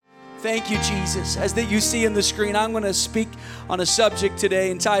Thank you, Jesus. As that you see in the screen, I'm going to speak on a subject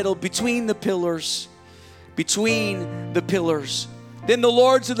today entitled Between the Pillars. Between the Pillars. Then the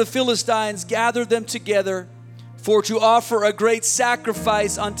lords of the Philistines gathered them together for to offer a great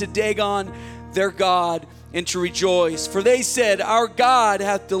sacrifice unto Dagon their God, and to rejoice. For they said, Our God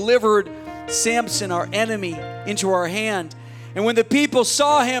hath delivered Samson, our enemy, into our hand. And when the people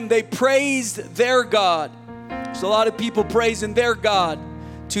saw him, they praised their God. There's a lot of people praising their God,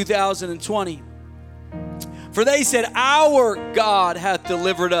 2020. For they said, Our God hath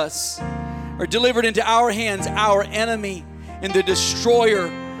delivered us, or delivered into our hands our enemy, and the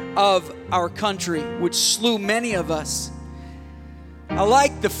destroyer of our country, which slew many of us. I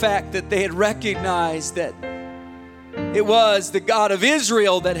like the fact that they had recognized that it was the God of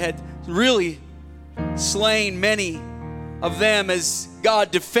Israel that had really slain many of them as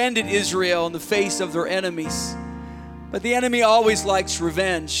God defended Israel in the face of their enemies. But the enemy always likes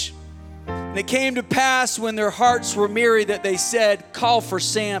revenge. And it came to pass when their hearts were merry that they said, Call for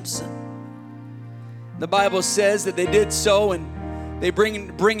Samson. The Bible says that they did so, and they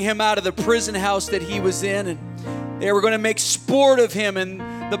bring him out of the prison house that he was in, and they were going to make sport of him. And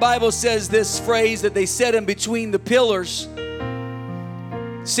the Bible says this phrase, that they set him between the pillars.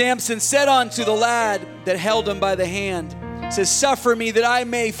 Samson said unto the lad that held him by the hand, says, Suffer me that I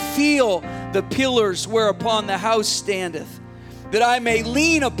may feel the pillars whereupon the house standeth, that I may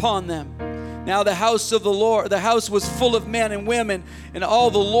lean upon them. Now the house of the Lord, the house was full of men and women, and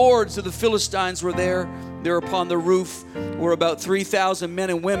all the lords of the Philistines were there. There upon the roof were about 3,000 men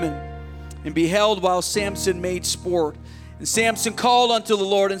and women, and beheld while Samson made sport. And Samson called unto the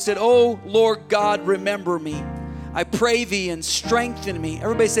Lord and said, O Lord God, remember me, I pray thee, and strengthen me.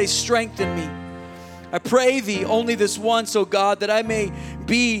 Everybody say, strengthen me. I pray thee only this once, O God, that I may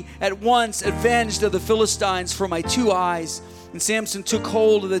be at once avenged of the Philistines for my two eyes. And Samson took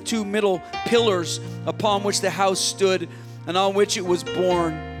hold of the two middle pillars upon which the house stood, and on which it was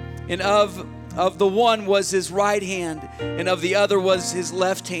borne. And of the one was his right hand, and of the other was his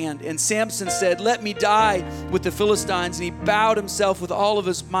left hand. And Samson said, Let me die with the Philistines. And he bowed himself with all of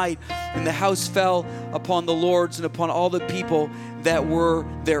his might, and the house fell upon the lords and upon all the people that were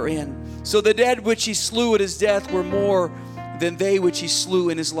therein. So the dead which he slew at his death were more than they which he slew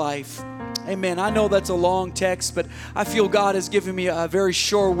in his life. Amen. I know that's a long text, but I feel God has given me a very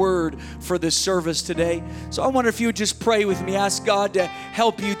sure word for this service today. So I wonder if you would just pray with me. Ask God to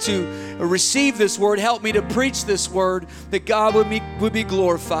help you to receive this word. Help me to preach this word, that God would be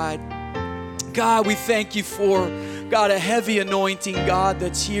glorified. God, we thank you for, God, a heavy anointing, God,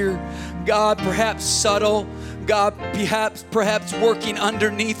 that's here. God, perhaps subtle. God, perhaps working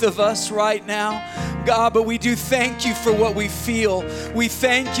underneath of us right now. God, but we do thank you for what we feel. We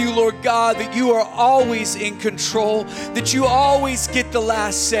thank you, Lord God, that you are always in control, that you always get the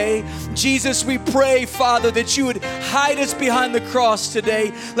last say. Jesus, we pray, Father, that you would hide us behind the cross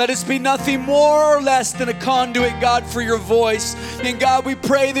today. Let us be nothing more or less than a conduit, God, for your voice. And God, we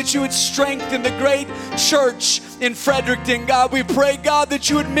pray that you would strengthen the great church in Fredericton. God, we pray, God, that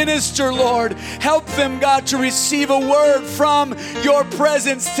you would minister, Lord. Help them, God, to receive a word from your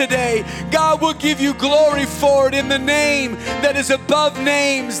presence today. God, will give you glory for it in the name that is above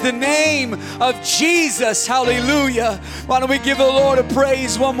names, the name of Jesus. Hallelujah. Why don't we give the Lord a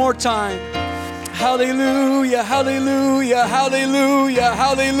praise one more time? Hallelujah, hallelujah, hallelujah,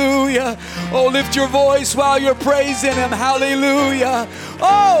 hallelujah. Oh, lift your voice while you're praising him. Hallelujah.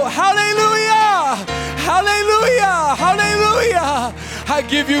 Oh, hallelujah, hallelujah, hallelujah. I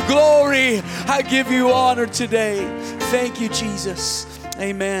give you glory. I give you honor today. Thank you, Jesus.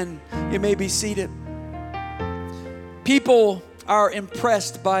 Amen. You may be seated. People are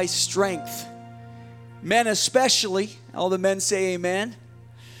impressed by strength. Men especially. All the men say amen.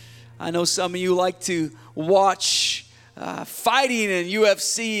 I know some of you like to watch fighting and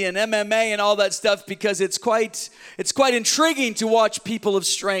UFC and MMA and all that stuff because it's quite intriguing to watch people of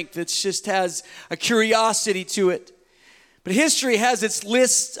strength. It just has a curiosity to it. But history has its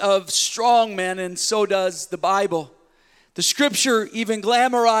list of strong men, and so does the Bible. The scripture even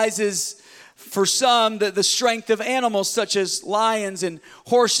glamorizes for some the strength of animals such as lions and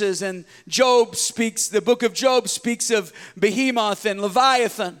horses. And the book of Job speaks of Behemoth and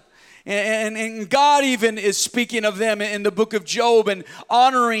Leviathan. And God even is speaking of them in the book of Job and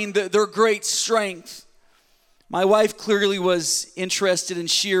honoring their great strength. My wife clearly was interested in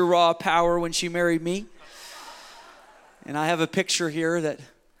sheer raw power when she married me. And I have a picture here that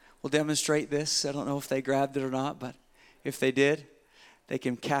will demonstrate this. I don't know if they grabbed it or not, but if they did, they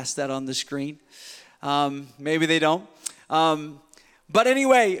can cast that on the screen. Maybe they don't. But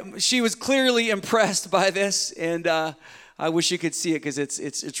anyway, she was clearly impressed by this. And I wish you could see it because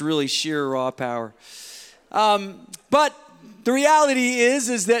it's really sheer raw power. But the reality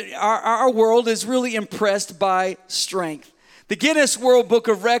is that our world is really impressed by strength. The Guinness World Book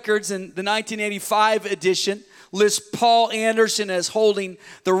of Records in the 1985 edition lists Paul Anderson as holding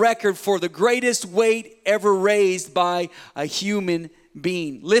the record for the greatest weight ever raised by a human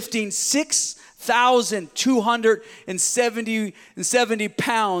being, lifting 6,270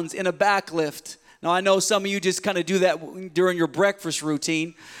 pounds in a back lift. Now, I know some of you just kind of do that during your breakfast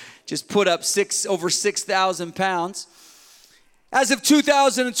routine, just put up over 6,000 pounds. As of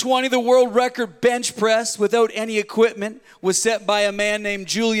 2020, the world record bench press without any equipment was set by a man named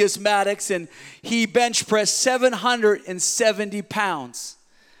Julius Maddox, and he bench pressed 770 pounds.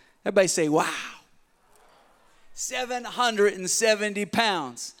 Everybody say, wow. 770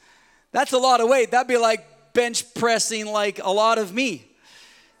 pounds. That's a lot of weight. That'd be like bench pressing like a lot of me.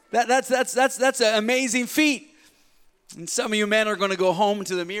 That's an amazing feat. And some of you men are going to go home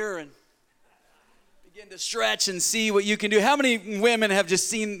to the mirror and begin to stretch and see what you can do. How many women have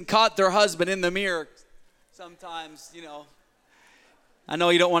just caught their husband in the mirror? Sometimes, I know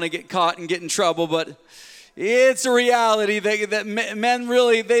you don't want to get caught and get in trouble, but it's a reality that men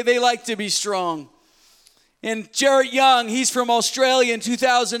really, they like to be strong. And Jarrett Young, he's from Australia in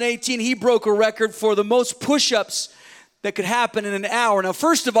 2018. He broke a record for the most push-ups that could happen in an hour. Now,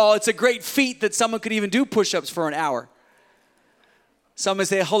 first of all, it's a great feat that someone could even do push-ups for an hour. Someone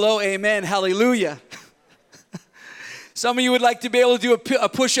say, hello, amen, hallelujah. Some of you would like to be able to do a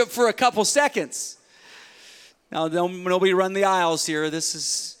push-up for a couple seconds. Now, nobody run the aisles here.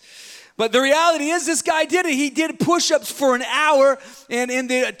 But the reality is this guy did it. He did push-ups for an hour, and in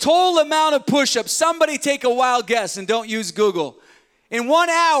the total amount of push-ups, somebody take a wild guess, and don't use Google. In 1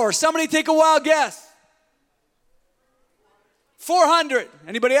 hour, somebody take a wild guess. 400.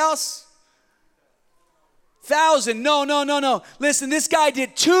 Anybody else? 1,000. No. Listen, this guy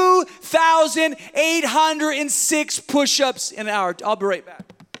did 2,806 push-ups in an hour. I'll be right back.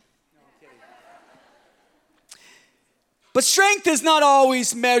 But strength is not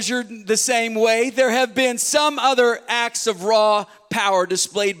always measured the same way. There have been some other acts of raw power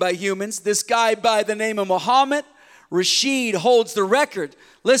displayed by humans. This guy by the name of Muhammad Rashid holds the record.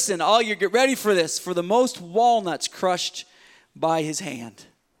 Listen, all you get ready for this, for the most walnuts crushed by his hand.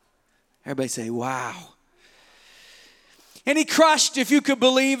 Everybody say, wow. And he crushed, if you could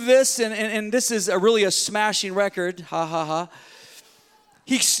believe this, and this is really a smashing record, ha ha ha.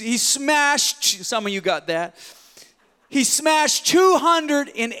 He smashed, some of you got that. He smashed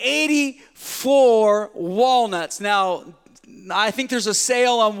 284 walnuts. Now, I think there's a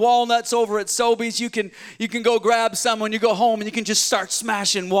sale on walnuts over at Sobeys. You can go grab some when you go home, and you can just start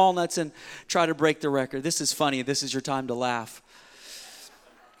smashing walnuts and try to break the record. This is funny. This is your time to laugh.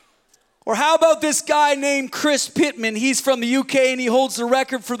 Or how about this guy named Chris Pittman? He's from the UK, and he holds the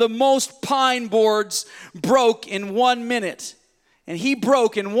record for the most pine boards broke in 1 minute. And he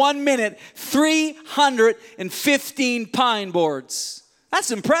broke in 1 minute 315 pine boards. That's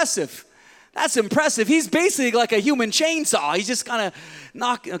impressive. He's basically like a human chainsaw. He's just kind of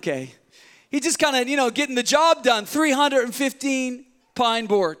He's just kind of, getting the job done. 315 pine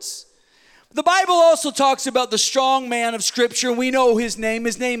boards. The Bible also talks about the strong man of Scripture, and we know his name.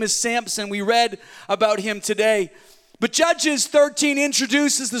 His name is Samson. We read about him today. But Judges 13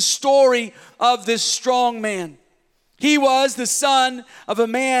 introduces the story of this strong man. He was the son of a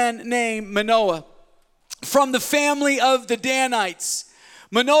man named Manoah from the family of the Danites.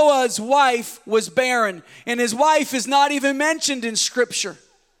 Manoah's wife was barren, and his wife is not even mentioned in Scripture.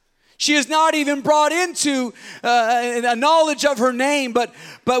 She is not even brought into a knowledge of her name, but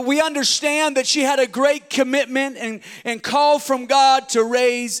we understand that she had a great commitment and call from God to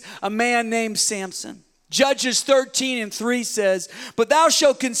raise a man named Samson. Judges 13:3 says, "But thou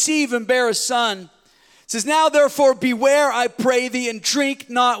shalt conceive and bear a son." It says, "Now therefore beware, I pray thee, and drink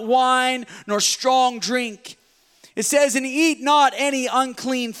not wine nor strong drink." It says, "And eat not any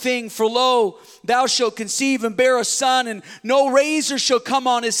unclean thing, for lo, thou shalt conceive and bear a son, and no razor shall come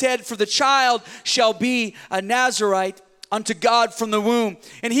on his head, for the child shall be a Nazarite unto God from the womb.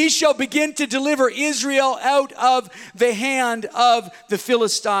 And he shall begin to deliver Israel out of the hand of the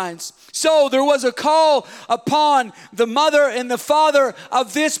Philistines." So there was a call upon the mother and the father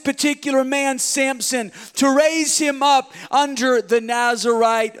of this particular man, Samson, to raise him up under the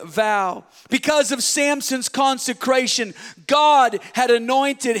Nazarite vow. Because of Samson's consecration, God had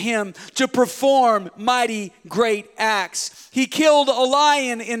anointed him to perform mighty great acts. He killed a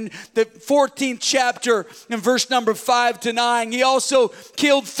lion in the 14th chapter in verse number 5 to 9. He also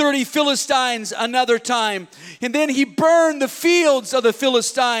killed 30 Philistines another time. And then he burned the fields of the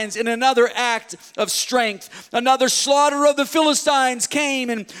Philistines in another act of strength. Another slaughter of the Philistines came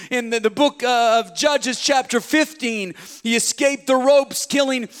in the book of Judges chapter 15. He escaped the ropes,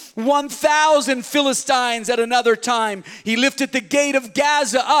 killing 1,000 Philistines at another time. He lifted the gate of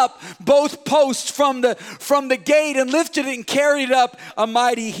Gaza up, both posts from the gate, and lifted it and carried it up a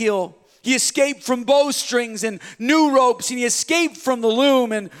mighty hill. He escaped from bowstrings and new ropes, and he escaped from the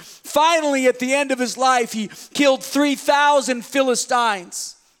loom. And finally, at the end of his life, he killed 3,000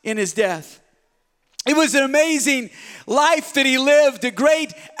 Philistines in his death. It was an amazing life that he lived, the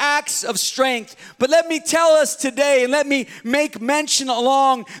great acts of strength. But let me tell us today, and let me make mention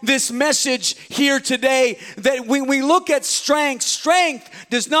along this message here today, that when we look at strength, strength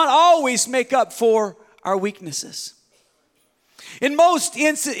does not always make up for our weaknesses. In most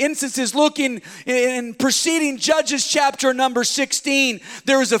instances, looking in preceding Judges chapter number 16,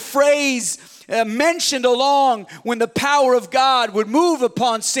 there is a phrase mentioned along when the power of God would move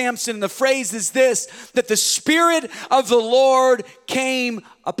upon Samson. And the phrase is this, that the Spirit of the Lord came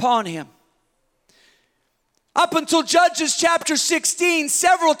upon him. Up until Judges chapter 16,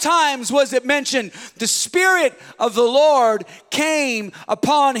 several times was it mentioned, the Spirit of the Lord came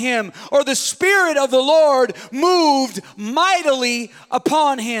upon him, or the Spirit of the Lord moved mightily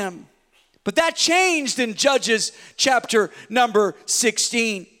upon him. But that changed in Judges chapter number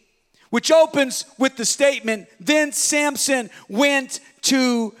 16, which opens with the statement, then Samson went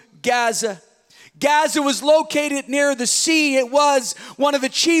to Gaza. Gaza was located near the sea. It was one of the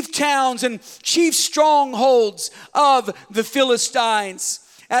chief towns and chief strongholds of the Philistines.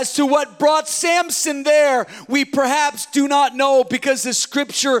 As to what brought Samson there, we perhaps do not know because the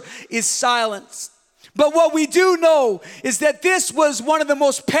scripture is silent. But what we do know is that this was one of the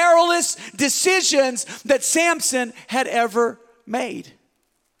most perilous decisions that Samson had ever made.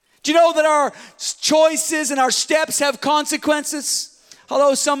 Do you know that our choices and our steps have consequences?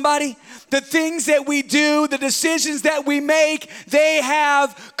 Hello, somebody? The things that we do, the decisions that we make, they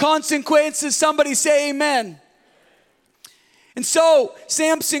have consequences. Somebody say amen. And so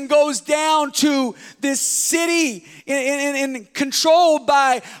Samson goes down to this city and controlled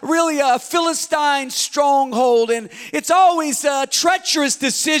by really a Philistine stronghold. And it's always a treacherous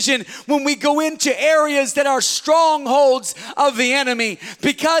decision when we go into areas that are strongholds of the enemy,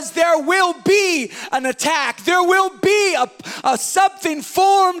 because there will be an attack. There will be a something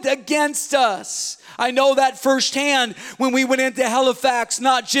formed against us. I know that firsthand when we went into Halifax,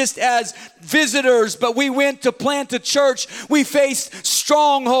 not just as visitors, but we went to plant a church. We faced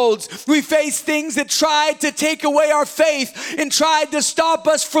strongholds. We faced things that tried to take away our faith and tried to stop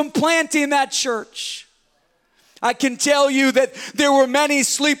us from planting that church. I can tell you that there were many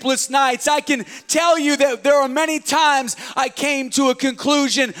sleepless nights. I can tell you that there are many times I came to a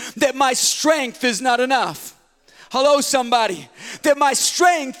conclusion that my strength is not enough. Hello, somebody. That my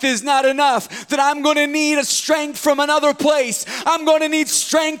strength is not enough. That I'm going to need a strength from another place. I'm going to need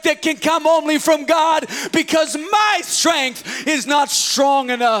strength that can come only from God, because my strength is not strong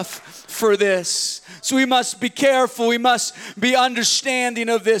enough for this. So we must be careful. We must be understanding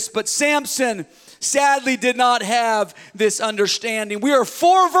of this. But Samson sadly did not have this understanding. We are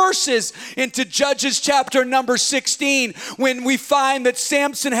 4 verses into Judges chapter number 16 when we find that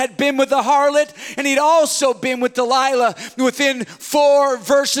Samson had been with the harlot and he'd also been with Delilah, within 4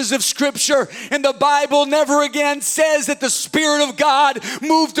 verses of scripture. And the Bible never again says that the Spirit of God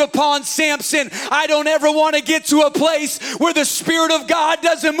moved upon Samson. I don't ever want to get to a place where the Spirit of God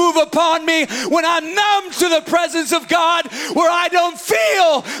doesn't move upon me, when I'm numb to the presence of God, where I don't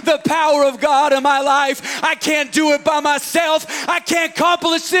feel the power of God in my life. I can't do it by myself. I can't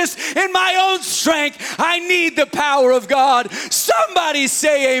accomplish this in my own strength. I need the power of God. Somebody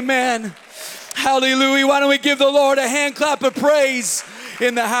say amen. Hallelujah. Why don't we give the Lord a hand clap of praise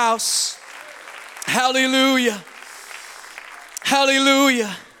in the house? Hallelujah.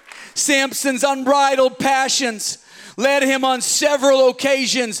 Hallelujah. Samson's unbridled passions led him on several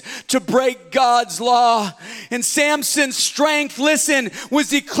occasions to break God's law. And Samson's strength, listen,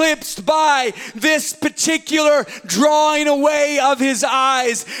 was eclipsed by this particular drawing away of his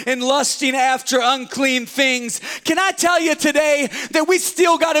eyes and lusting after unclean things. Can I tell you today that we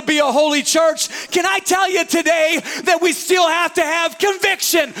still got to be a holy church? Can I tell you today that we still have to have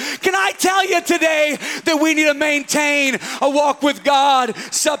conviction? Can I tell you today that we need to maintain a walk with God,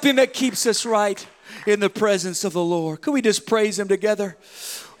 something that keeps us right in the presence of the Lord? Can we just praise Him together?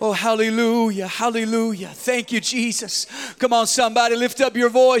 Oh, hallelujah, hallelujah. Thank you, Jesus. Come on, somebody, lift up your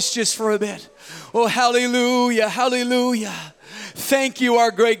voice just for a bit. Oh, hallelujah, hallelujah. Thank you, our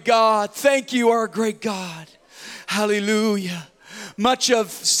great God. Thank you, our great God. Hallelujah. Much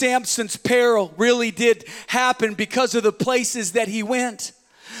of Samson's peril really did happen because of the places that he went.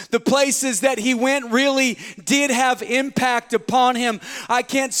 The places that he went really did have impact upon him. I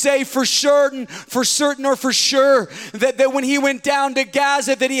can't say for certain or for sure that when he went down to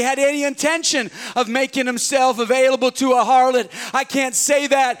Gaza that he had any intention of making himself available to a harlot. I can't say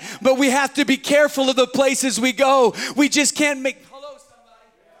that, but we have to be careful of the places we go. We just can't make...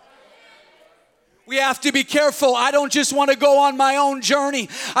 We have to be careful. I don't just want to go on my own journey.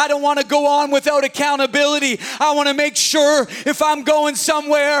 I don't want to go on without accountability. I want to make sure if I'm going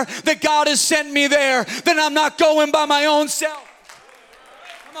somewhere that God has sent me there, then I'm not going by my own self.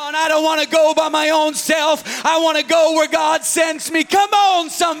 Come on, I don't want to go by my own self. I want to go where God sends me. Come on,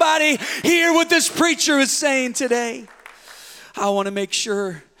 somebody. Hear what this preacher is saying today. I want to make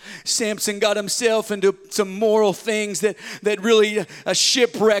sure. Samson got himself into some moral things that really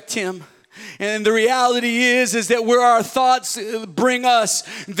shipwrecked him. And the reality is that where our thoughts bring us,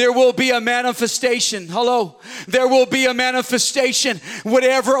 there will be a manifestation. Hello? There will be a manifestation.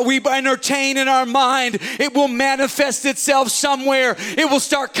 Whatever we entertain in our mind, it will manifest itself somewhere. It will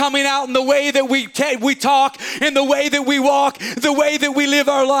start coming out in the way that we talk, in the way that we walk, the way that we live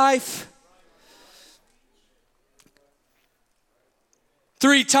our life.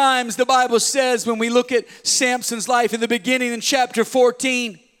 3 times the Bible says when we look at Samson's life in the beginning in chapter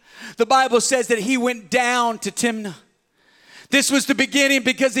 14, the Bible says that he went down to Timnah. This was the beginning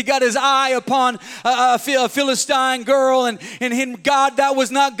because he got his eye upon a Philistine girl and that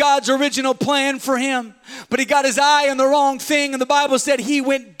was not God's original plan for him. But he got his eye on the wrong thing, and the Bible said he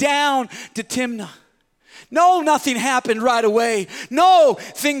went down to Timnah. No, nothing happened right away. No,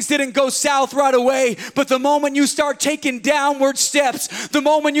 things didn't go south right away. But the moment you start taking downward steps, the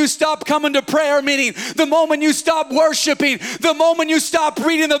moment you stop coming to prayer meeting, the moment you stop worshiping, the moment you stop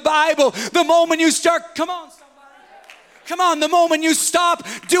reading the Bible, the moment you start, come on, the moment you stop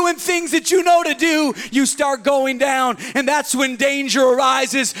doing things that you know to do, you start going down. And that's when danger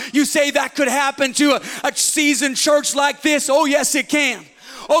arises. You say that could happen to a seasoned church like this. Oh, yes, it can.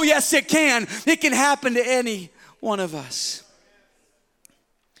 Oh, yes, it can. It can happen to any one of us.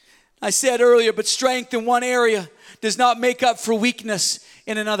 I said earlier, but strength in one area does not make up for weakness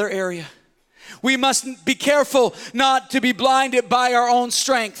in another area. We must be careful not to be blinded by our own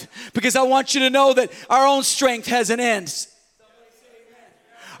strength, because I want you to know that our own strength has an end.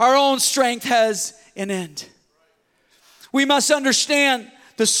 Our own strength has an end. We must understand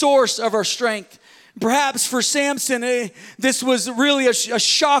the source of our strength. Perhaps for Samson, this was really a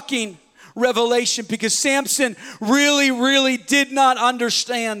shocking revelation, because Samson really did not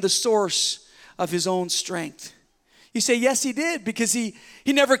understand the source of his own strength. You say, yes, he did, because he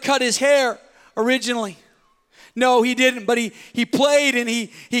never cut his hair originally. No, he didn't, but he played and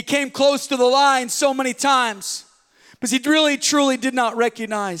he came close to the line so many times. But he really, truly did not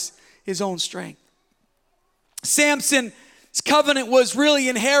recognize his own strength. Samson's covenant was really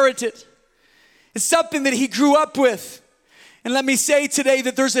inherited. It's something that he grew up with. And let me say today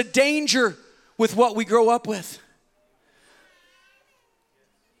that there's a danger with what we grow up with.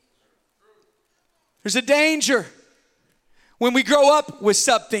 There's a danger when we grow up with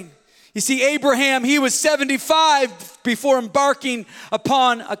something. You see, Abraham, he was 75 before embarking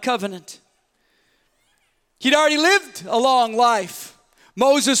upon a covenant. He'd already lived a long life.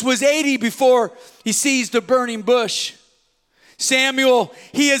 Moses was 80 before he sees the burning bush. Samuel,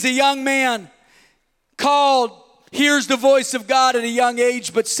 he is a young man, called, hears the voice of God at a young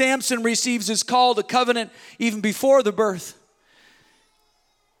age, but Samson receives his call to covenant even before the birth.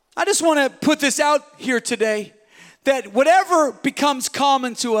 I just want to put this out here today, that whatever becomes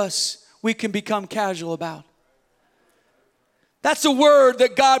common to us, we can become casual about. That's a word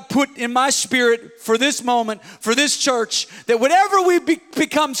that God put in my spirit for this moment, for this church, that whatever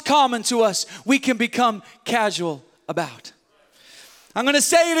becomes common to us, we can become casual about. I'm going to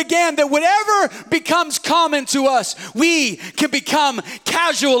say it again, that whatever becomes common to us, we can become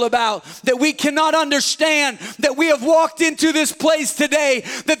casual about. That we cannot understand that we have walked into this place today,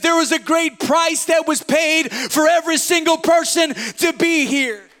 that there was a great price that was paid for every single person to be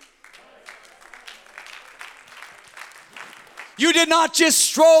here. You did not just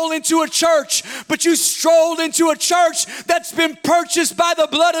stroll into a church, but you strolled into a church that's been purchased by the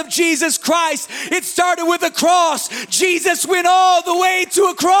blood of Jesus Christ. It started with a cross. Jesus went all the way to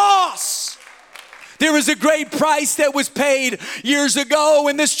a cross. There was a great price that was paid years ago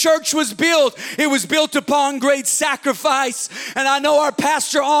when this church was built. It was built upon great sacrifice. And I know our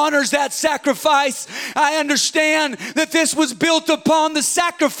pastor honors that sacrifice. I understand that this was built upon the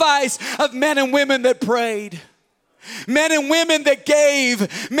sacrifice of men and women that prayed. Men and women that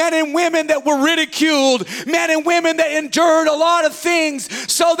gave, men and women that were ridiculed, men and women that endured a lot of things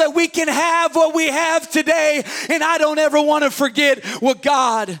so that we can have what we have today. And I don't ever want to forget what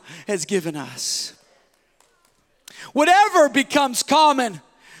God has given us. Whatever becomes common,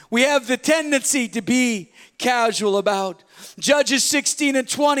 we have the tendency to be casual about. Judges 16 and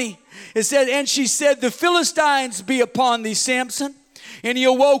 20, it said, and she said, the Philistines be upon thee, Samson. And he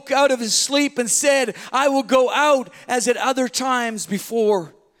awoke out of his sleep and said, I will go out as at other times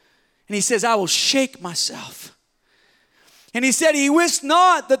before. And he says, I will shake myself. And he said, he wist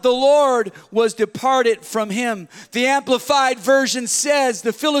not that the Lord was departed from him. The Amplified Version says,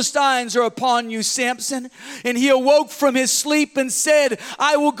 the Philistines are upon you, Samson. And he awoke from his sleep and said,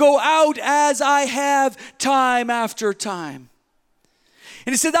 I will go out as I have time after time.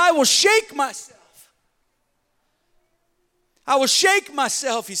 And he said, I will shake myself. I will shake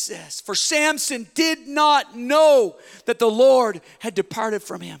myself, he says, for Samson did not know that the Lord had departed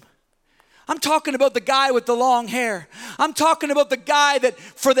from him. I'm talking about the guy with the long hair. I'm talking about the guy that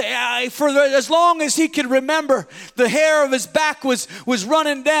as long as he could remember, the hair of his back was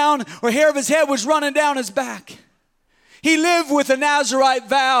running down, or hair of his head was running down his back. He lived with a Nazirite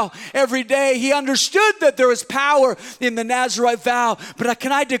vow every day. He understood that there is power in the Nazirite vow. But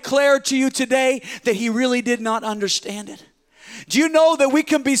can I declare to you today that he really did not understand it? Do you know that we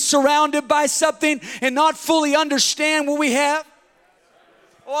can be surrounded by something and not fully understand what we have?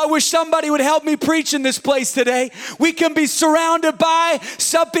 Oh, I wish somebody would help me preach in this place today. We can be surrounded by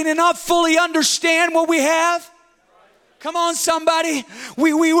something and not fully understand what we have. Come on, somebody.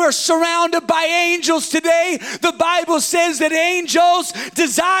 We were surrounded by angels today. The Bible says that angels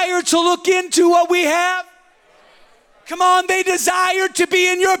desire to look into what we have. Come on, they desire to be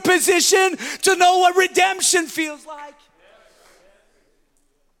in your position to know what redemption feels like.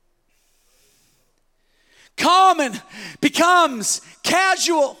 Common becomes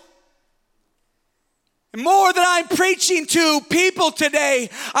casual. And more than I'm preaching to people today,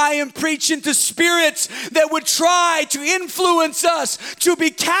 I am preaching to spirits that would try to influence us to be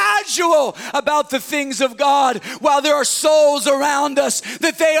casual about the things of God, while there are souls around us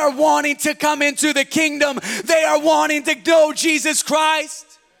that they are wanting to come into the kingdom. They are wanting to know Jesus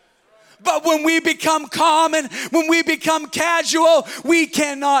Christ. But when we become common, when we become casual, we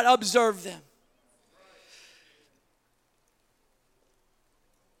cannot observe them.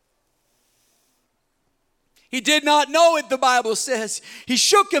 He did not know it, the Bible says. He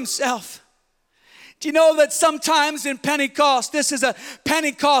shook himself. Do you know that sometimes in Pentecost, this is a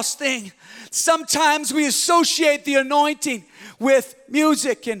Pentecost thing, sometimes we associate the anointing with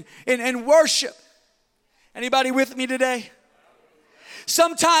music and worship. Anybody with me today?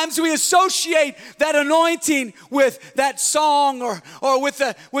 Sometimes we associate that anointing with that song or with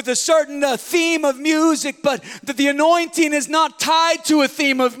a certain theme of music, but that the anointing is not tied to a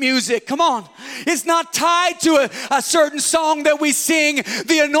theme of music. Come on. It's not tied to a certain song that we sing.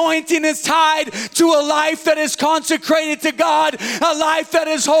 The anointing is tied to a life that is consecrated to God, a life that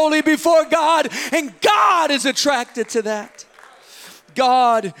is holy before God, and God is attracted to that.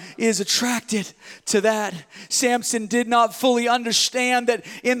 God is attracted to that. Samson did not fully understand that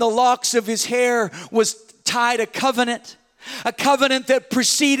in the locks of his hair was tied a covenant that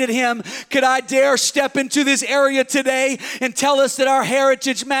preceded him. Could I dare step into this area today and tell us that our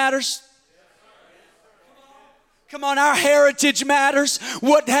heritage matters? Come on, our heritage matters.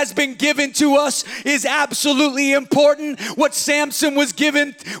 What has been given to us is absolutely important. What Samson was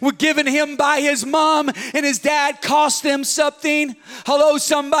given him by his mom and his dad cost them something. Hello,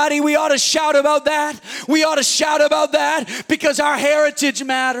 somebody. We ought to shout about that. We ought to shout about that because our heritage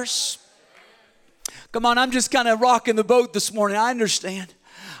matters. Come on, I'm just kind of rocking the boat this morning. I understand.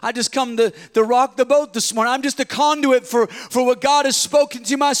 I just come to rock the boat this morning. I'm just a conduit for what God has spoken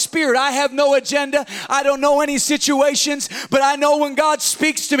to my spirit. I have no agenda. I don't know any situations, but I know when God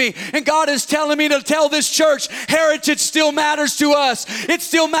speaks to me and God is telling me to tell this church, heritage still matters to us. It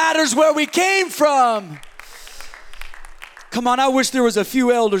still matters where we came from. Come on, I wish there was a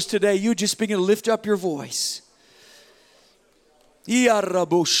few elders today. You just begin to lift up your voice.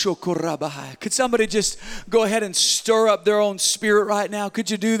 Could somebody just go ahead and stir up their own spirit right now? Could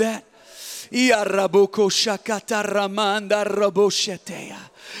you do that?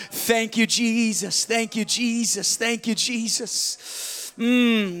 Thank you, Jesus. Thank you, Jesus. Thank you, Jesus.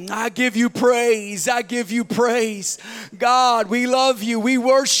 I give you praise. I give you praise. God, we love you. We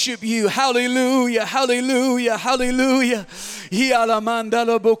worship you. Hallelujah. Hallelujah. Hallelujah.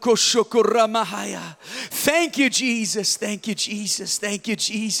 Thank you, Jesus. Thank you, Jesus. Thank you,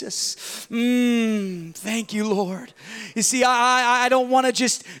 Jesus. Thank you, Lord. You see, I don't want to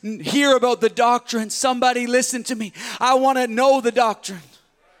just hear about the doctrine. Somebody listen to me. I want to know the doctrine.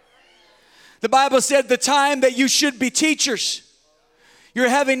 The Bible said the time that you should be teachers. You're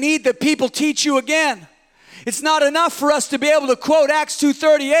having need that people teach you again. It's not enough for us to be able to quote Acts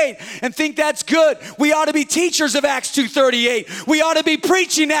 2:38 and think that's good. We ought to be teachers of Acts 2:38. We ought to be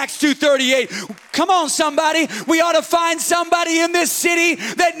preaching Acts 2:38. Come on, somebody. We ought to find somebody in this city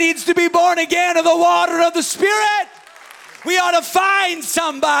that needs to be born again of the water of the Spirit. We ought to find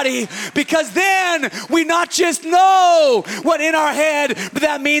somebody, because then we not just know what in our head, but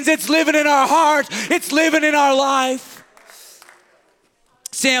that means it's living in our heart. It's living in our life.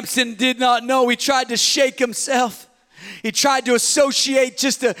 Samson did not know. He tried to shake himself. He tried to associate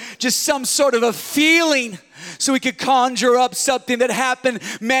just some sort of a feeling so he could conjure up something that happened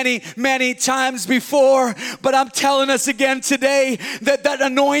many, many times before. But I'm telling us again today that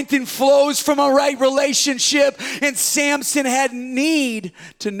anointing flows from a right relationship. And Samson had need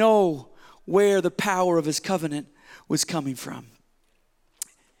to know where the power of his covenant was coming from.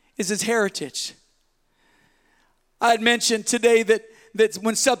 It's his heritage. I had mentioned today that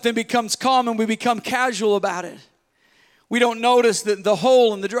when something becomes common, we become casual about it. We don't notice the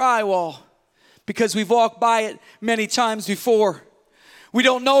hole in the drywall because we've walked by it many times before. We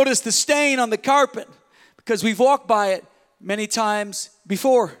don't notice the stain on the carpet because we've walked by it many times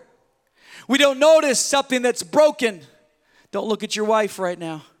before. We don't notice something that's broken. Don't look at your wife right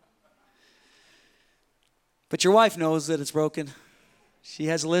now. But your wife knows that it's broken. She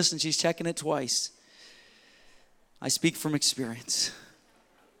has a list and she's checking it twice. I speak from experience.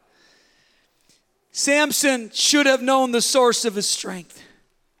 Samson should have known the source of his strength.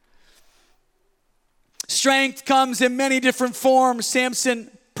 Strength comes in many different forms. Samson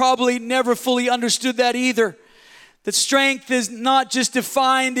probably never fully understood that either. That strength is not just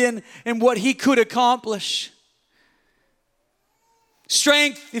defined in what he could accomplish.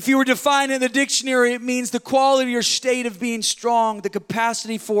 Strength, if you were defined in the dictionary, it means the quality or state of being strong, the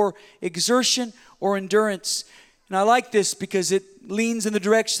capacity for exertion or endurance. And I like this because it leans in the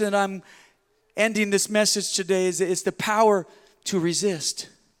direction that I'm ending this message today. It's the power to resist.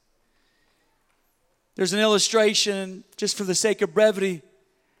 There's an illustration, just for the sake of brevity.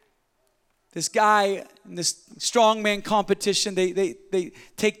 This guy in this strongman competition, they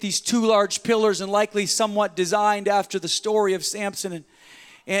take these two large pillars, and likely somewhat designed after the story of Samson.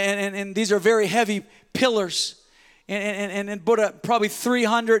 And these are very heavy pillars. And put probably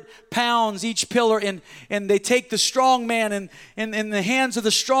 300 pounds each pillar, and they take the strong man, and in the hands of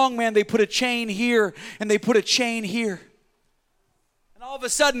the strong man they put a chain here and they put a chain here, and all of a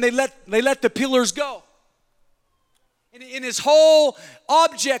sudden they let the pillars go. And his whole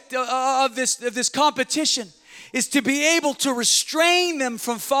object of this competition is to be able to restrain them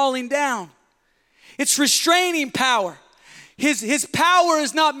from falling down. It's restraining power. His power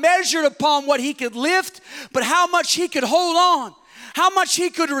is not measured upon what he could lift, but how much he could hold on, how much he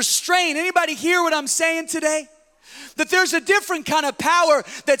could restrain. Anybody hear what I'm saying today? That there's a different kind of power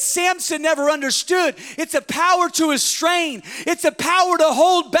that Samson never understood. It's a power to restrain. It's a power to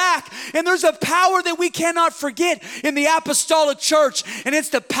hold back. And there's a power that we cannot forget in the apostolic church, and it's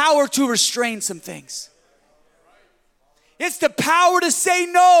the power to restrain some things. It's the power to say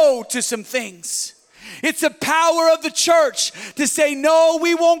no to some things. It's the power of the church to say, no,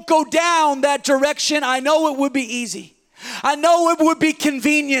 we won't go down that direction. I know it would be easy. I know it would be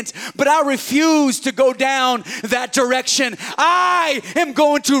convenient, but I refuse to go down that direction. I am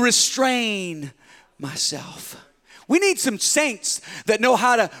going to restrain myself. We need some saints that know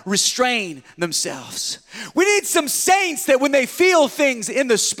how to restrain themselves. We need some saints that when they feel things in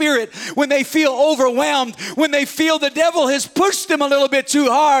the spirit, when they feel overwhelmed, when they feel the devil has pushed them a little bit too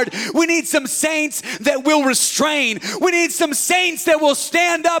hard, we need some saints that will restrain. We need some saints that will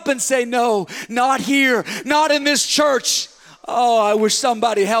stand up and say, no, not here, not in this church. Oh, I wish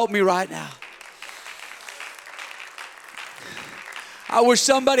somebody helped me right now. I wish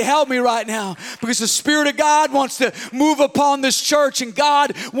somebody helped me right now, because the Spirit of God wants to move upon this church, and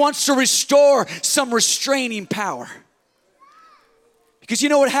God wants to restore some restraining power. Because you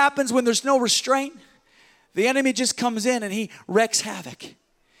know what happens when there's no restraint? The enemy just comes in and he wreaks havoc.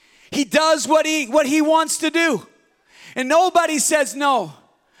 He does what he wants to do. And nobody says no.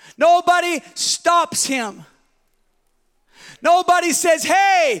 Nobody stops him. Nobody says,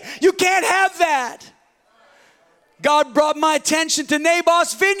 hey, you can't have that. God brought my attention to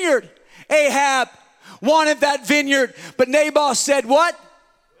Naboth's vineyard. Ahab wanted that vineyard, but Naboth said what?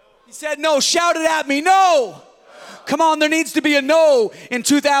 He said no. Shout it at me, no. Come on, there needs to be a no in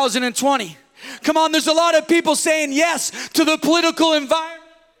 2020. Come on, there's a lot of people saying yes to the political environment.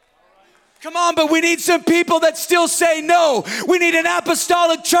 Come on, but we need some people that still say no. We need an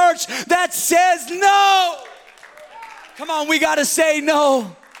apostolic church that says no. Come on, we got to say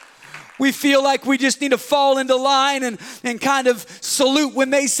no. We feel like we just need to fall into line and kind of salute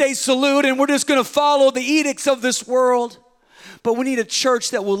when they say salute, and we're just going to follow the edicts of this world. But we need a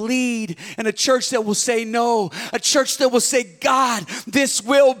church that will lead, and a church that will say no. A church that will say, God, this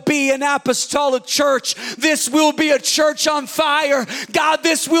will be an apostolic church. This will be a church on fire. God,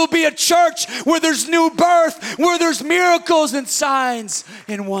 this will be a church where there's new birth, where there's miracles and signs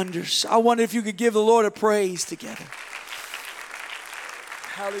and wonders. I wonder if you could give the Lord a praise together.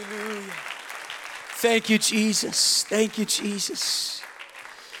 Hallelujah. Thank you, Jesus. Thank you, Jesus.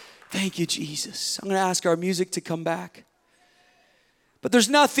 Thank you, Jesus. I'm going to ask our music to come back. But there's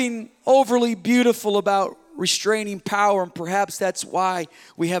nothing overly beautiful about restraining power, and perhaps that's why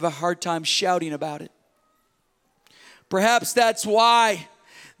we have a hard time shouting about it. Perhaps that's why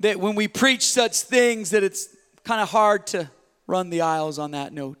that when we preach such things that it's kind of hard to run the aisles on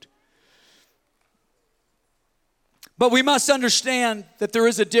that note. But we must understand that there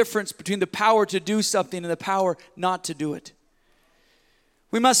is a difference between the power to do something and the power not to do it.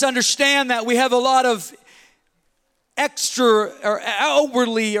 We must understand that we have a lot of extra or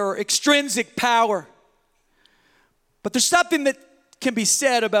outwardly or extrinsic power. But there's something that can be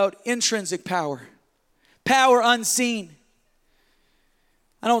said about intrinsic power. Power unseen.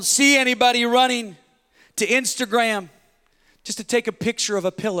 I don't see anybody running to Instagram just to take a picture of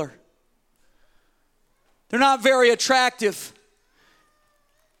a pillar. They're not very attractive.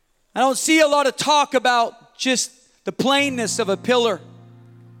 I don't see a lot of talk about just the plainness of a pillar.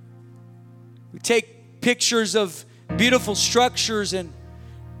 We take pictures of beautiful structures and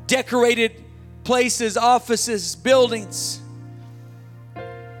decorated places, offices, buildings,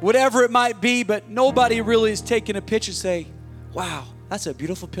 whatever it might be, but nobody really is taking a picture and say, wow, that's a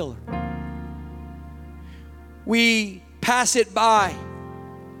beautiful pillar. We pass it by.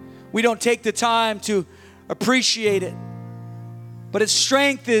 We don't take the time to appreciate it. But its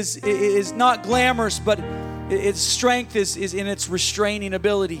strength is not glamorous, but its strength is in its restraining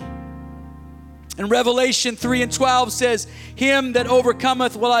ability. And Revelation 3:12 says, him that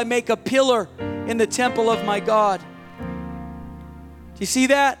overcometh will I make a pillar in the temple of my God. Do you see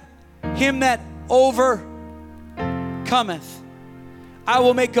that? Him that overcometh, I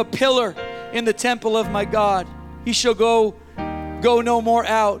will make a pillar in the temple of my God. He shall go no more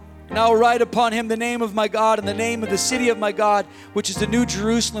out. And I will write upon him the name of my God and the name of the city of my God, which is the new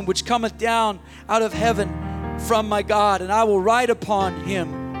Jerusalem, which cometh down out of heaven from my God. And I will write upon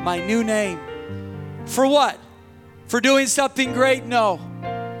him my new name. For what? For doing something great? No.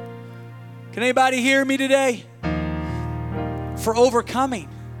 Can anybody hear me today? For overcoming.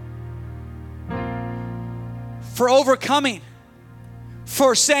 For overcoming.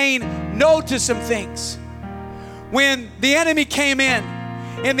 For saying no to some things. When the enemy came in,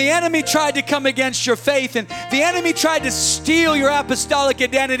 and the enemy tried to come against your faith, and the enemy tried to steal your apostolic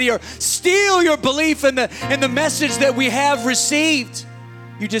identity or steal your belief in the message that we have received,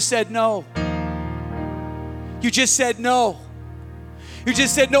 you just said no. You just said no. You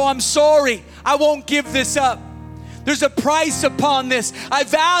just said, no, I'm sorry. I won't give this up. There's a price upon this. I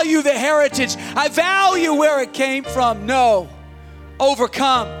value the heritage. I value where it came from. No.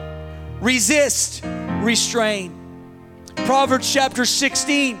 Overcome. Resist. Restrain. Proverbs chapter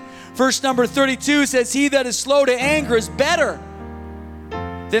 16, verse number 32 says, he that is slow to anger is better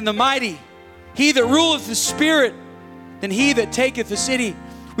than the mighty. He that ruleth the spirit than he that taketh a city.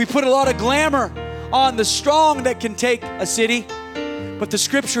 We put a lot of glamour on the strong that can take a city, but the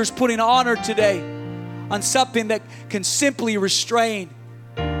scripture is putting honor today on something that can simply restrain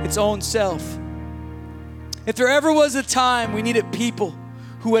its own self. If there ever was a time we needed people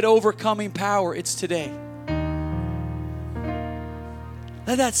who had overcoming power, it's today.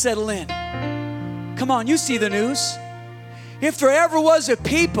 Let that settle in. Come on, you see the news. If there ever was a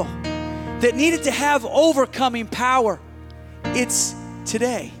people that needed to have overcoming power, it's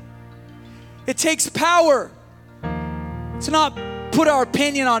today. It takes power to not put our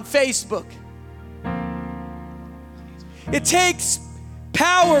opinion on Facebook. It takes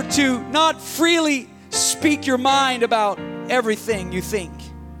power to not freely speak your mind about everything you think.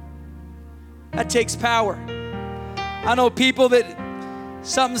 That takes power. I know people that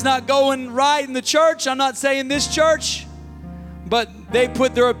something's not going right in the church. I'm not saying this church, but they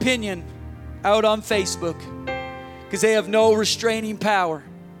put their opinion out on Facebook. because they have no restraining power.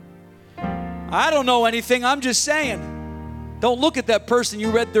 I don't know anything. I'm just saying. Don't look at that person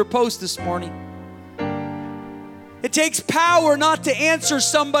you read their post this morning. It takes power not to answer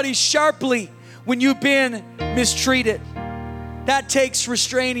somebody sharply when you've been mistreated. That takes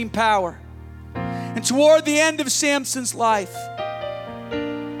restraining power. And toward the end of Samson's life,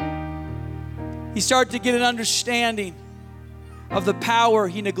 he started to get an understanding of the power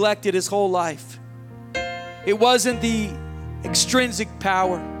he neglected his whole life. It wasn't the extrinsic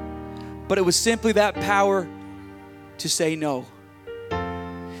power, but it was simply that power to say no.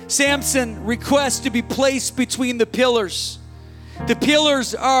 Samson requests to be placed between the pillars. The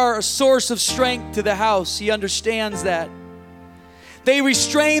pillars are a source of strength to the house. He understands that. They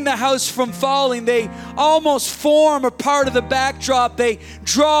restrain the house from falling. They almost form a part of the backdrop. They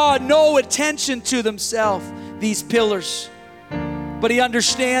draw no attention to themselves, these pillars. But he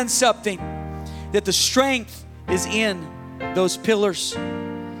understands something, that the strength is in those pillars.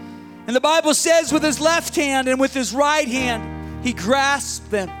 And the Bible says with his left hand and with his right hand, he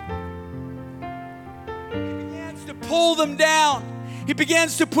grasped them. He begins to pull them down. He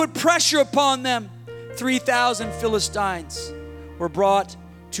begins to put pressure upon them. 3,000 Philistines were brought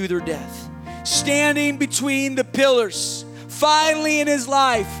to their death. Standing between the pillars, finally in his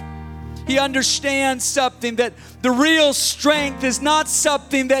life, he understands something, that the real strength is not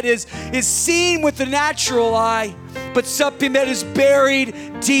something that is seen with the natural eye, but something that is buried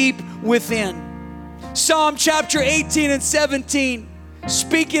deep within. Psalm chapter 18 and 17,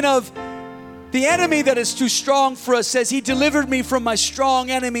 speaking of the enemy that is too strong for us, says, He delivered me from my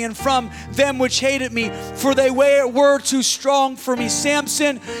strong enemy and from them which hated me, for they were too strong for me.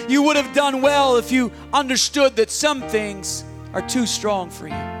 Samson, you would have done well if you understood that some things are too strong for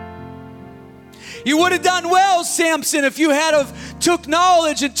you. You would have done well, Samson, if you took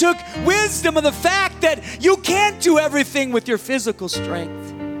knowledge and took wisdom of the fact that you can't do everything with your physical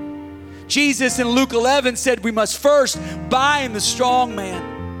strength. Jesus in Luke 11 said we must first bind the strong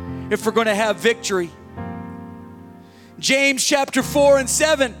man if we're going to have victory. James chapter 4 and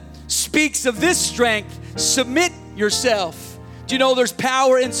 7 speaks of this strength. Submit yourself. Do you know there's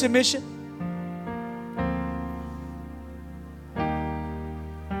power in submission?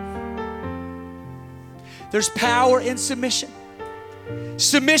 There's power in submission.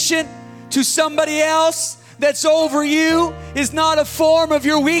 Submission to somebody else that's over you is not a form of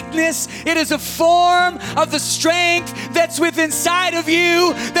your weakness. It is a form of the strength that's within inside of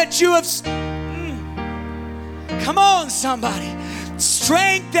you that you have. Come on, somebody.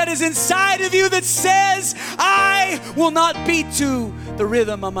 Strength that is inside of you that says, I will not beat to the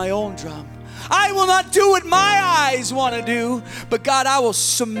rhythm of my own drum. I will not do what my eyes want to do, but God, I will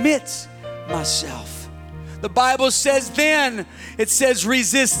submit myself. The Bible says then, it says,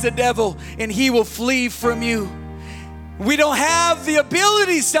 resist the devil and he will flee from you. We don't have the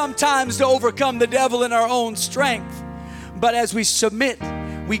ability sometimes to overcome the devil in our own strength. But as we submit,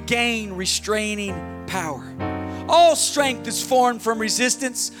 we gain restraining power. All strength is formed from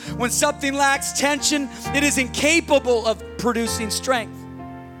resistance. When something lacks tension, it is incapable of producing strength.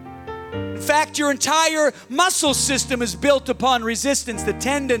 In fact, your entire muscle system is built upon resistance. The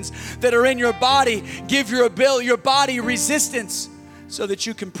tendons that are in your body give your body resistance so that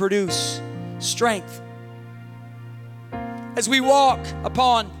you can produce strength. As we walk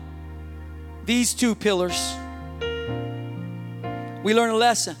upon these two pillars, we learn a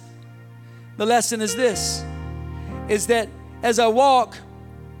lesson. The lesson is this, is that as I walk,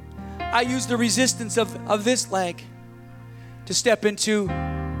 I use the resistance of this leg to step into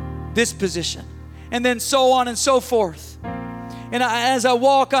this position, and then so on and so forth. And as I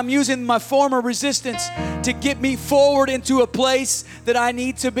walk, I'm using my former resistance to get me forward into a place that I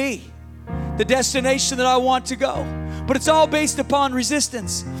need to be, the destination that I want to go. But it's all based upon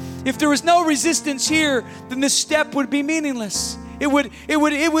resistance. If there was no resistance here, then this step would be meaningless. It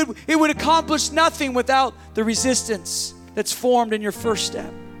would accomplish nothing without the resistance that's formed in your first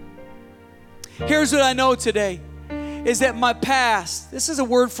step. Here's what I know today, is that my past, this is a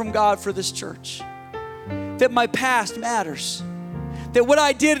word from God for this church, that my past matters. That what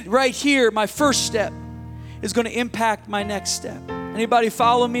I did right here, my first step, is going to impact my next step. Anybody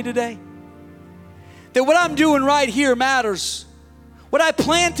follow me today? That what I'm doing right here matters. What I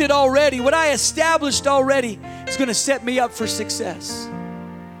planted already, what I established already is going to set me up for success.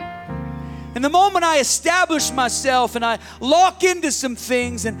 And the moment I establish myself and I lock into some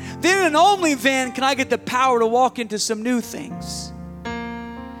things, and then and only then can I get the power to walk into some new things.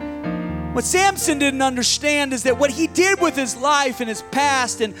 What Samson didn't understand is that what he did with his life and his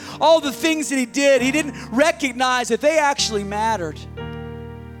past and all the things that he didn't recognize that they actually mattered.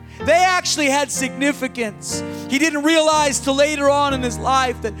 They actually had significance. He didn't realize till later on in his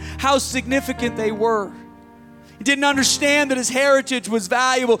life that how significant they were. He didn't understand that his heritage was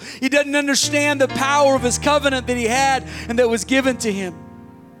valuable. He didn't understand the power of his covenant that he had and that was given to him.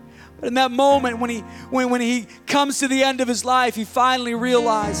 But in that moment, when he comes to the end of his life, he finally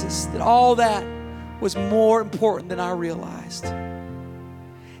realizes that all that was more important than I realized.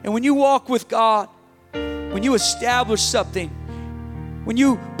 And when you walk with God, when you establish something, when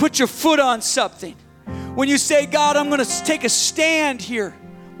you put your foot on something, when you say, God, I'm going to take a stand here,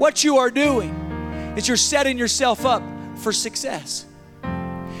 what you are doing is you're setting yourself up for success.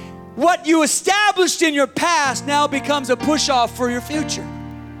 What you established in your past now becomes a push-off for your future.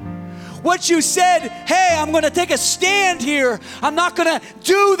 What you said, hey, I'm going to take a stand here. I'm not going to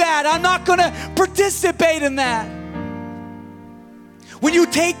do that. I'm not going to participate in that. When you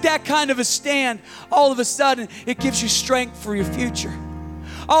take that kind of a stand, all of a sudden, it gives you strength for your future.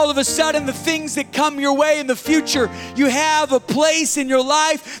 All of a sudden, the things that come your way in the future, you have a place in your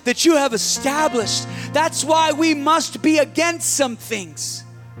life that you have established. That's why we must be against some things.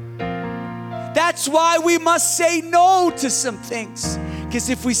 That's why we must say no to some things. Because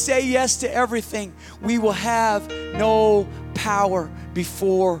if we say yes to everything, we will have no power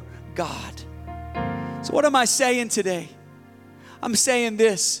before God. So what am I saying today? I'm saying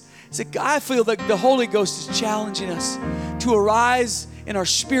this. I feel like the Holy Ghost is challenging us to arise in our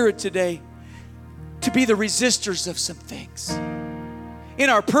spirit today to be the resistors of some things. In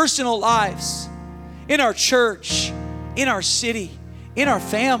our personal lives, in our church, in our city, in our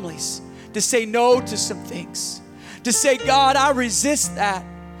families, to say no to some things. To say, God, I resist that.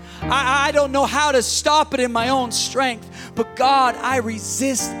 I don't know how to stop it in my own strength, but God, I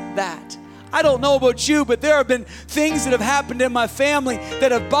resist that. I don't know about you, but there have been things that have happened in my family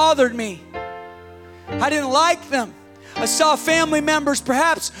that have bothered me. I didn't like them. I saw family members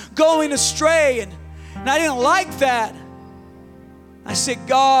perhaps going astray, and I didn't like that. I said,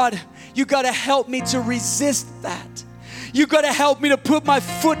 God, you got to help me to resist that. You got to help me to put my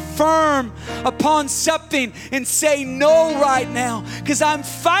foot firm upon something and say no right now, because I'm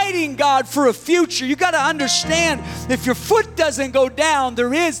fighting, God, for a future. You got to understand, if your foot doesn't go down,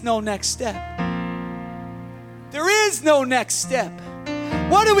 there is no next step. There is no next step.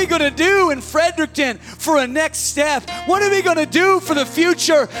 What are we going to do in Fredericton for a next step? What are we going to do for the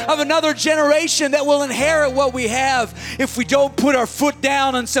future of another generation that will inherit what we have if we don't put our foot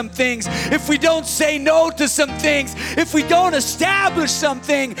down on some things, if we don't say no to some things, if we don't establish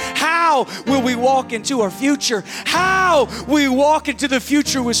something? How will we walk into our future? How will we walk into the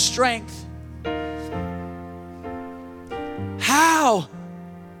future with strength? How?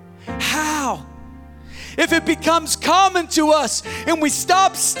 If it becomes common to us and we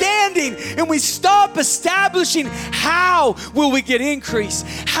stop standing and we stop establishing, how will we get increase?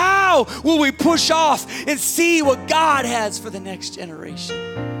 How will we push off and see what God has for the next generation?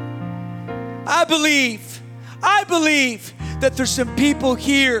 I believe that there's some people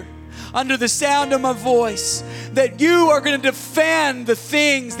here under the sound of my voice that you are going to defend the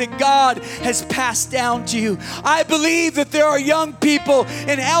things that God has passed down to you. I believe that there are young people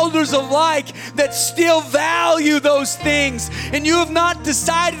and elders alike that still value those things, and you have not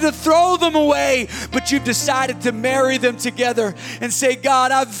decided to throw them away, but you've decided to marry them together and say,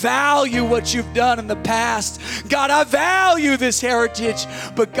 God, I value what you've done in the past. God, I value this heritage,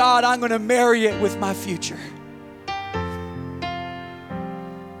 but God, I'm going to marry it with my future.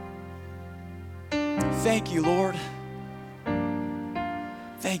 Thank you, Lord.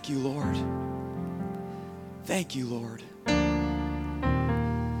 Thank you, Lord. Thank you, Lord.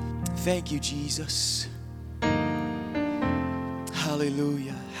 Thank you, Jesus.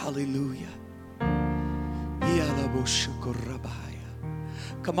 Hallelujah. Hallelujah.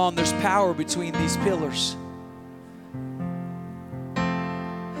 Come on, there's power between these pillars.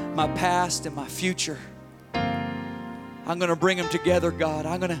 My past and my future. I'm going to bring them together, God.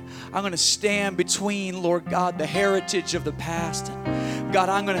 I'm going to stand between, Lord God, the heritage of the past. And God,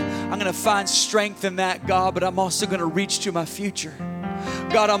 I'm going to find strength in that, God, but I'm also going to reach to my future.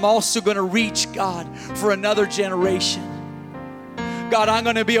 God, I'm also going to reach, God, for another generation. God, I'm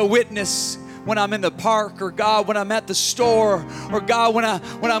going to be a witness when I'm in the park, or God, when I'm at the store, or God, when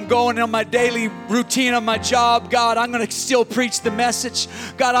I'm going on my daily routine on my job. God, I'm going to still preach the message.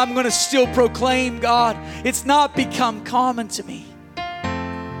 God, I'm going to still proclaim, God. It's not become common to me.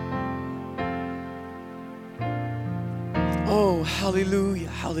 Oh, hallelujah,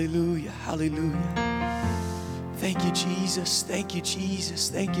 hallelujah, hallelujah. Thank you, Jesus. Thank you, Jesus.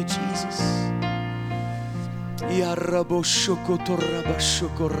 Thank you, Jesus.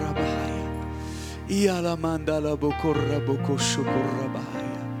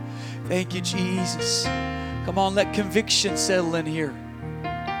 Thank you, Jesus. Come on, let conviction settle in here.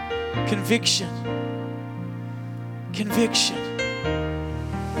 Conviction. Conviction.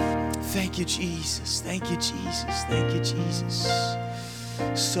 Thank you, Jesus. Thank you, Jesus. Thank you, Jesus.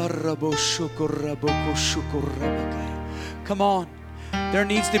 Come on. There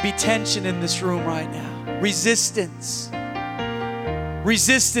needs to be tension in this room right now. Resistance.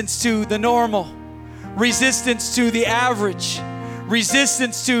 Resistance to the normal. Resistance to the average.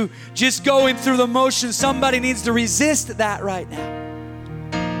 Resistance to just going through the motions. Somebody needs to resist that right now.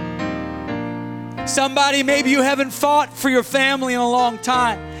 Somebody, maybe you haven't fought for your family in a long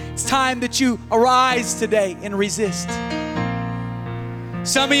time. It's time that you arise today and resist.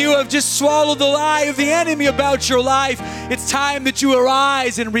 Some of you have just swallowed the lie of the enemy about your life. It's time that you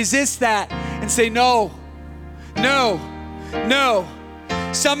arise and resist that and say, no, no, no.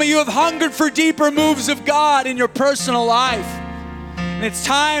 Some of you have hungered for deeper moves of God in your personal life. And it's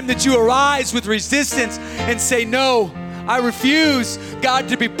time that you arise with resistance and say, no, I refuse, God,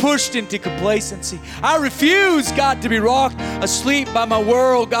 to be pushed into complacency. I refuse, God, to be rocked asleep by my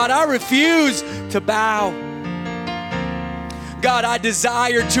world. God, I refuse to bow. God, I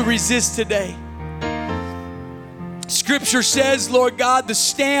desire to resist today. Scripture says, Lord God, to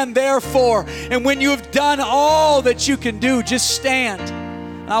stand therefore. And when you have done all that you can do, just stand.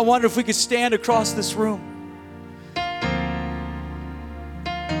 And I wonder if we could stand across this room.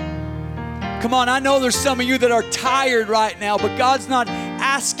 Come on, I know there's some of you that are tired right now, but God's not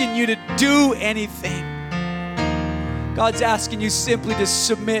asking you to do anything. God's asking you simply to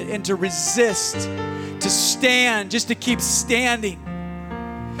submit and to resist, to stand, just to keep standing.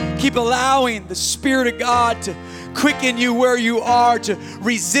 Keep allowing the Spirit of God to quicken you where you are, to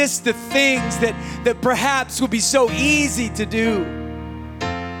resist the things that perhaps would be so easy to do.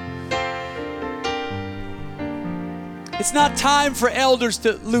 It's not time for elders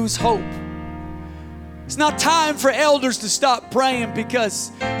to lose hope. It's not time for elders to stop praying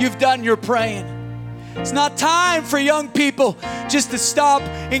because you've done your praying. It's not time for young people just to stop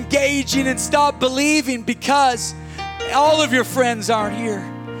engaging and stop believing because all of your friends aren't here.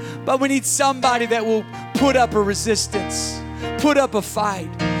 But we need somebody that will put up a resistance, put up a fight,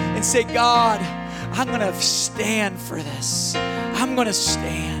 and say, God, I'm going to stand for this. I'm going to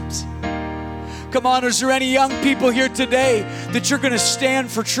stand. Come on, is there any young people here today that you're going to stand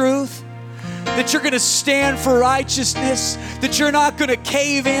for truth? That you're going to stand for righteousness, that you're not going to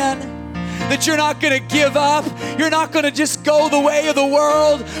cave in, that you're not going to give up, you're not going to just go the way of the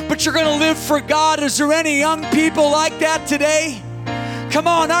world, but you're going to live for God. Is there any young people like that today? Come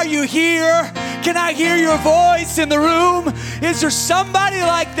on, are you here? Can I hear your voice in the room? Is there somebody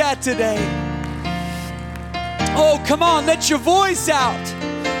like that today? Oh, come on, let your voice out.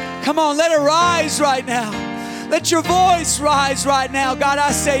 Come on, let it rise right now. Let your voice rise right now. God,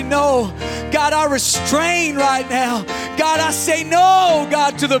 I say no. God, I restrain right now. God, I say no,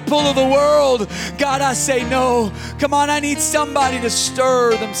 God, to the pull of the world. God, I say no. Come on, I need somebody to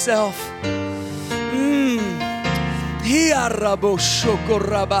stir themselves.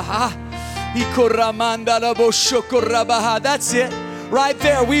 That's it. Right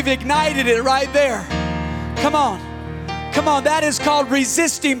there. We've ignited it right there. Come on. Come on. That is called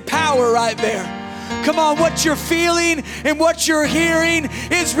resisting power right there. Come on, what you're feeling and what you're hearing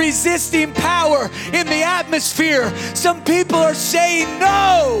is resisting power in the atmosphere. Some people are saying,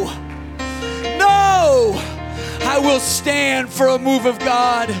 no, no, I will stand for a move of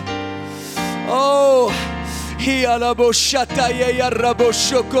God. Oh,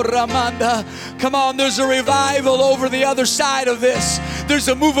 come on, there's a revival over the other side of this. There's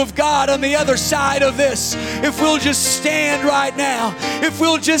a move of God on the other side of this. If we'll just stand right now, if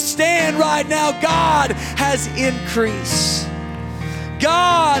we'll just stand right now, God has increase.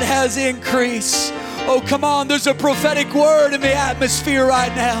 God has increase. Oh, come on, there's a prophetic word in the atmosphere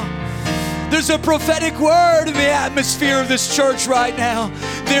right now. There's a prophetic word in the atmosphere of this church right now.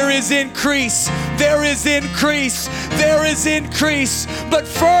 There is increase. There is increase. There is increase. But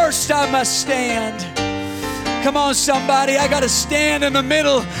first I must stand. Come on, somebody. I got to stand in the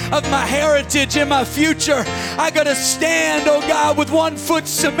middle of my heritage and my future. I got to stand, oh God, with one foot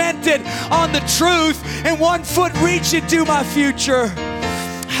cemented on the truth and one foot reaching to my future.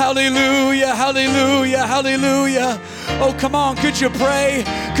 Hallelujah, hallelujah, hallelujah. Oh, come on, could you pray?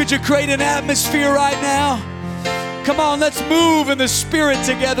 Could you create an atmosphere right now? Come on, let's move in the Spirit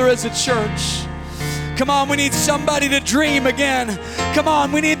together as a church. Come on, we need somebody to dream again. Come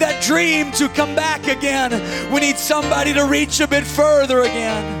on, we need that dream to come back again. We need somebody to reach a bit further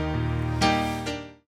again.